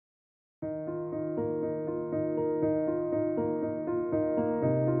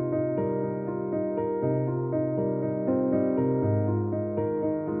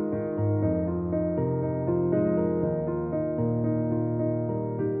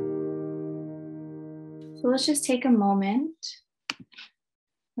So let's just take a moment,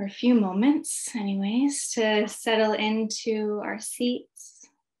 or a few moments anyways, to settle into our seats.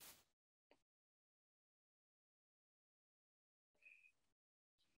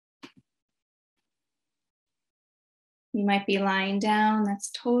 You might be lying down. That's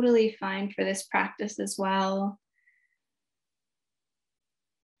totally fine for this practice as well.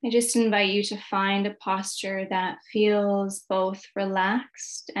 I just invite you to find a posture that feels both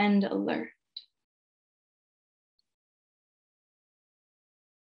relaxed and alert.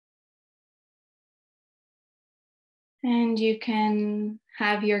 And you can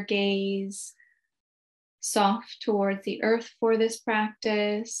have your gaze soft towards the earth for this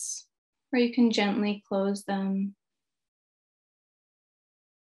practice, or you can gently close them.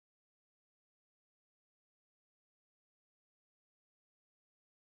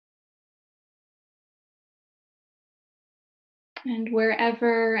 And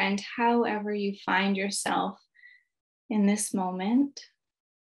wherever and however you find yourself in this moment,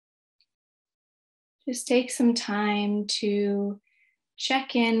 just take some time to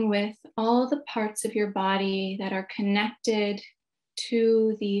check in with all the parts of your body that are connected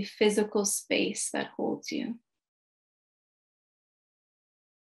to the physical space that holds you.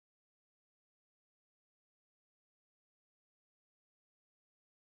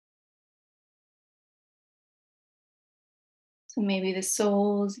 So maybe the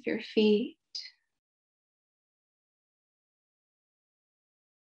soles of your feet,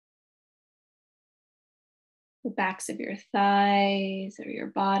 the backs of your thighs or your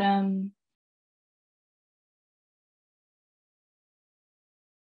bottom,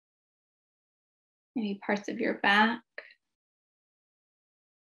 maybe parts of your back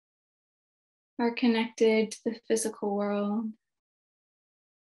are connected to the physical world.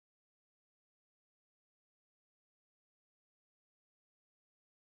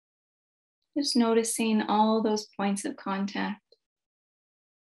 Just noticing all those points of contact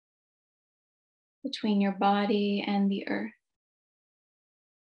between your body and the earth.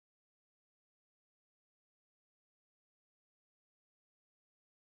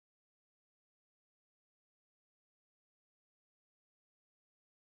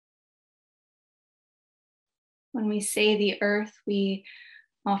 When we say the earth, we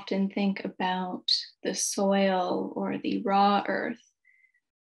often think about the soil or the raw earth.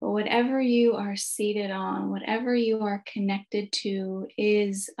 But whatever you are seated on, whatever you are connected to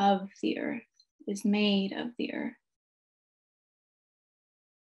is of the earth, is made of the earth.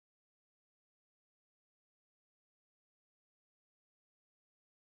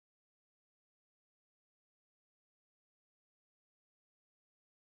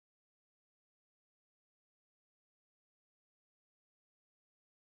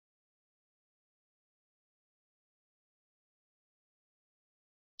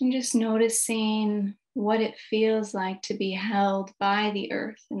 And just noticing what it feels like to be held by the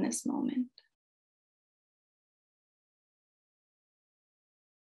earth in this moment.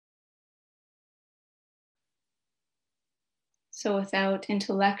 So without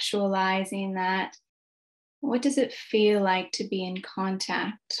intellectualizing that, what does it feel like to be in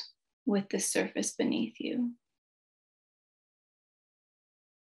contact with the surface beneath you?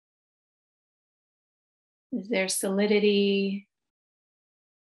 Is there solidity,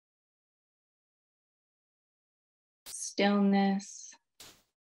 stillness,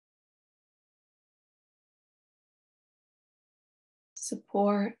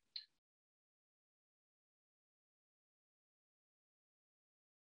 support?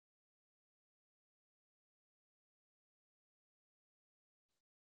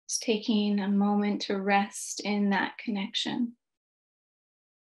 Just taking a moment to rest in that connection.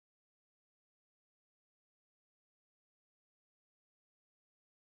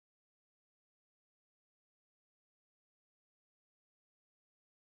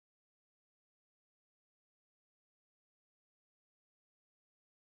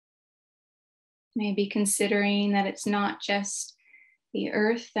 Maybe considering that it's not just the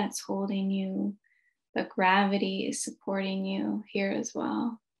earth that's holding you, but gravity is supporting you here as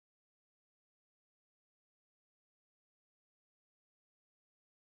well.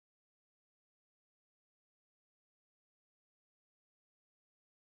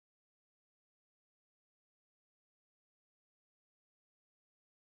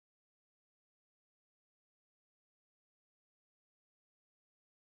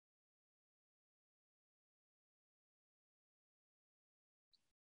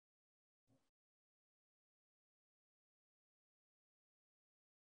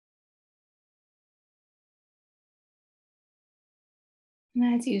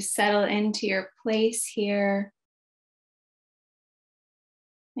 And as you settle into your place here,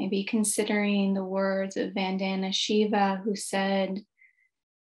 Maybe considering the words of Vandana Shiva, who said,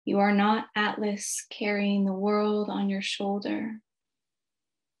 "You are not Atlas carrying the world on your shoulder.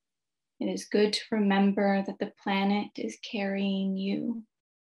 It is good to remember that the planet is carrying you."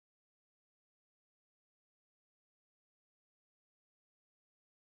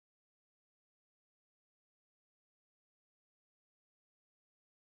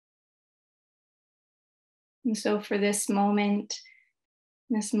 And so for this moment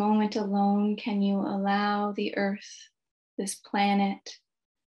alone, can you allow the earth, this planet,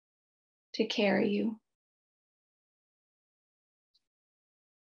 to carry you?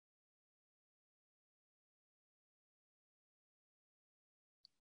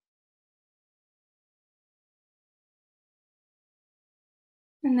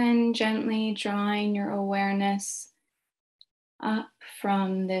 And then gently drawing your awareness up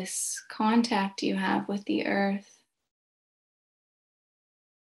from this contact you have with the earth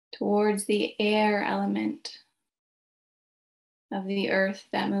towards the air element of the earth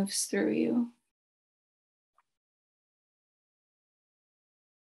that moves through you.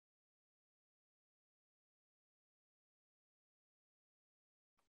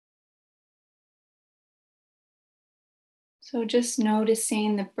 So just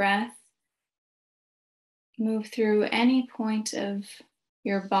noticing the breath move through any point of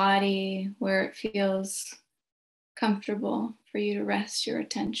your body where it feels comfortable for you to rest your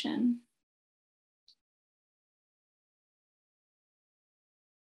attention.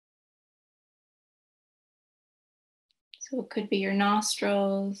 So it could be your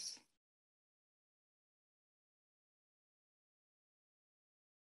nostrils,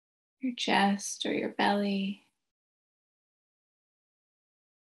 your chest, or your belly.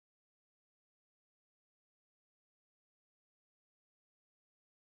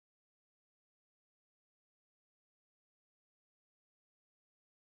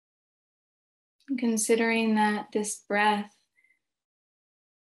 And considering that this breath,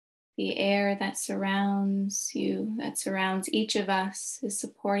 the air that surrounds you, that surrounds each of us, is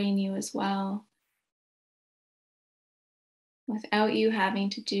supporting you as well, without you having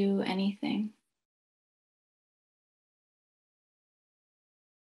to do anything.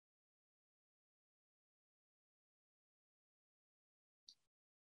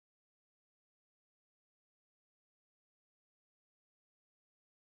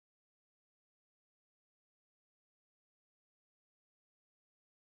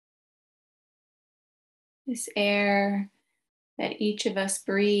 This air that each of us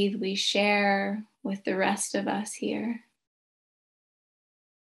breathe, we share with the rest of us here.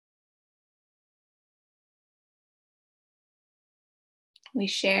 We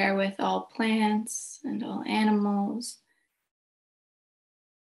share with all plants and all animals.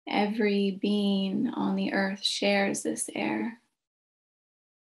 Every being on the earth shares this air.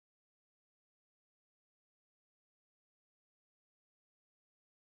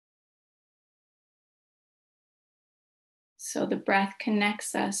 So the breath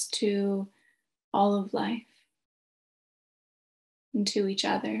connects us to all of life and to each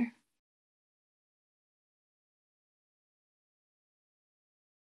other.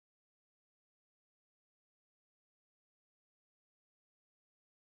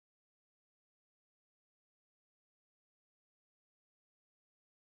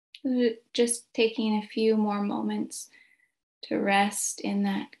 Just taking a few more moments to rest in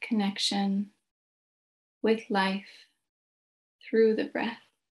that connection with life through the breath.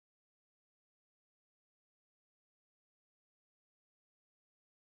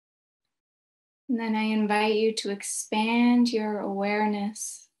 And then I invite you to expand your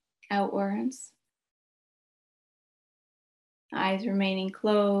awareness outwards, eyes remaining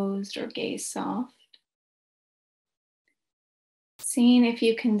closed or gaze soft. Seeing if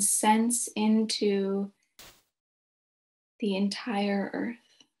you can sense into the entire earth.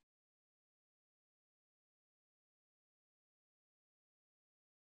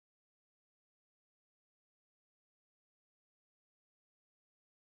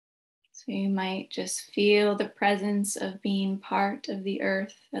 So you might just feel the presence of being part of the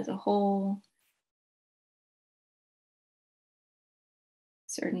earth as a whole.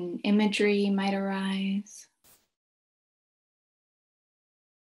 Certain imagery might arise.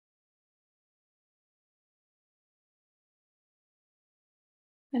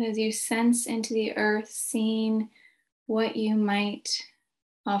 But as you sense into the earth, seeing what you might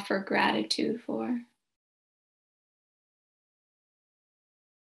offer gratitude for.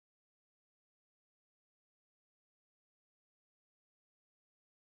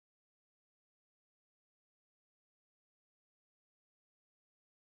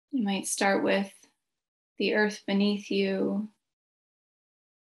 You might start with the earth beneath you,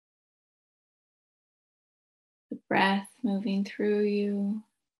 breath moving through you.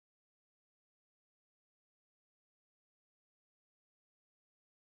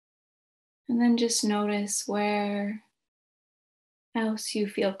 And then just notice where else you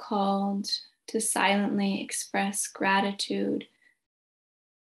feel called to silently express gratitude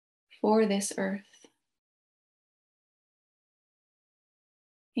for this earth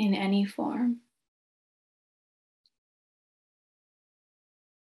in any form.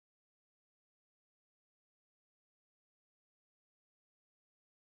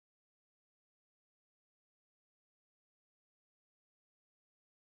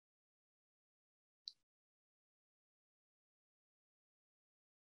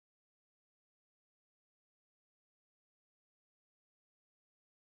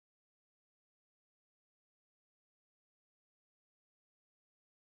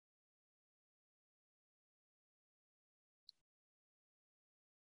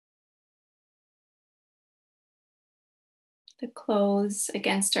 The clothes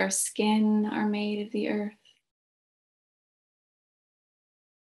against our skin are made of the earth.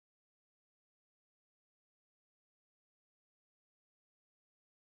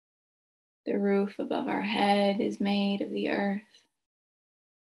 The roof above our head is made of the earth.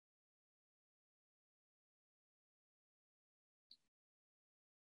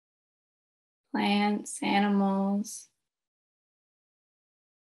 Plants, animals,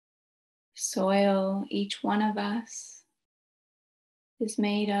 soil, each one of us is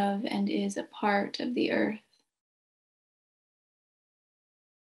made of and is a part of the earth.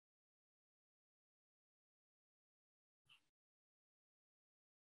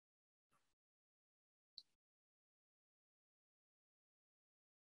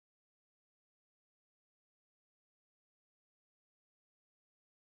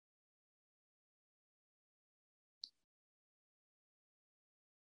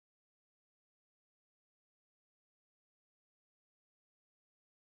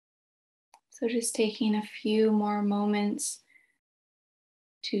 So just taking a few more moments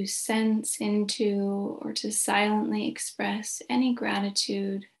to sense into or to silently express any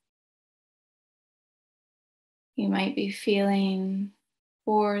gratitude you might be feeling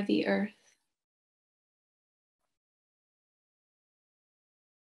for the earth.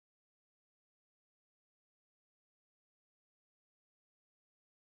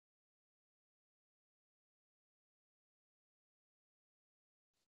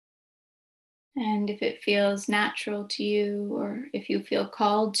 And if it feels natural to you, or if you feel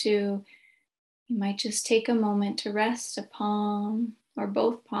called to, you might just take a moment to rest a palm or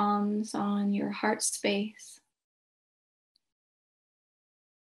both palms on your heart space.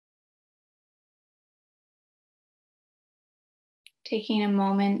 Taking a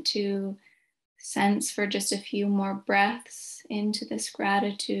moment to sense for just a few more breaths into this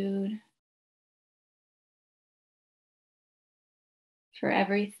gratitude for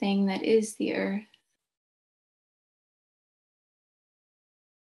everything that is the earth.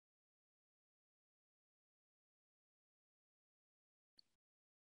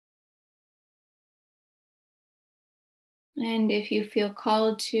 And if you feel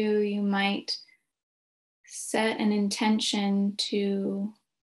called to, you might set an intention to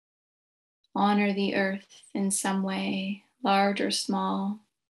honor the earth in some way, large or small,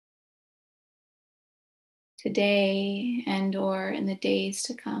 today and or in the days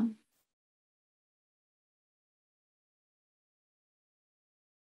to come.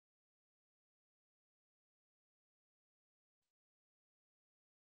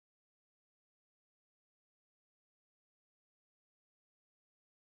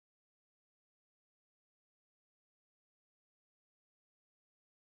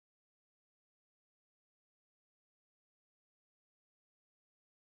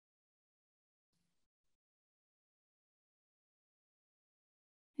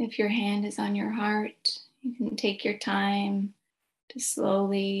 If your hand is on your heart, you can take your time to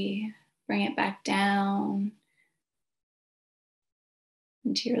slowly bring it back down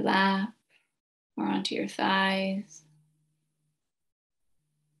into your lap or onto your thighs.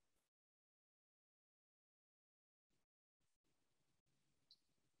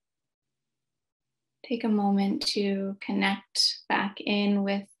 Take a moment to connect back in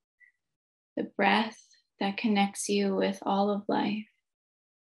with the breath that connects you with all of life.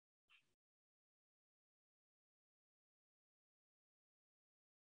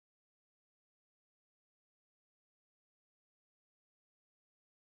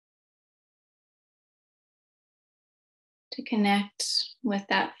 To connect with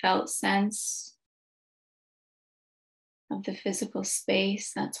that felt sense of the physical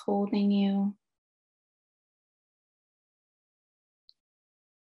space that's holding you.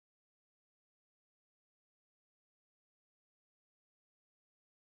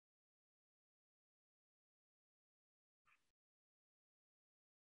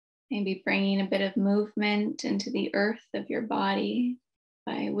 Maybe bringing a bit of movement into the earth of your body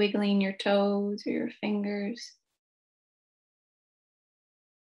by wiggling your toes or your fingers,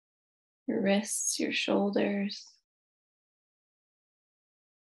 your wrists, your shoulders.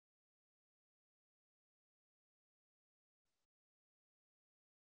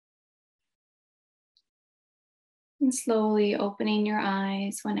 And slowly opening your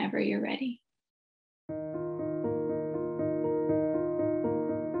eyes whenever you're ready.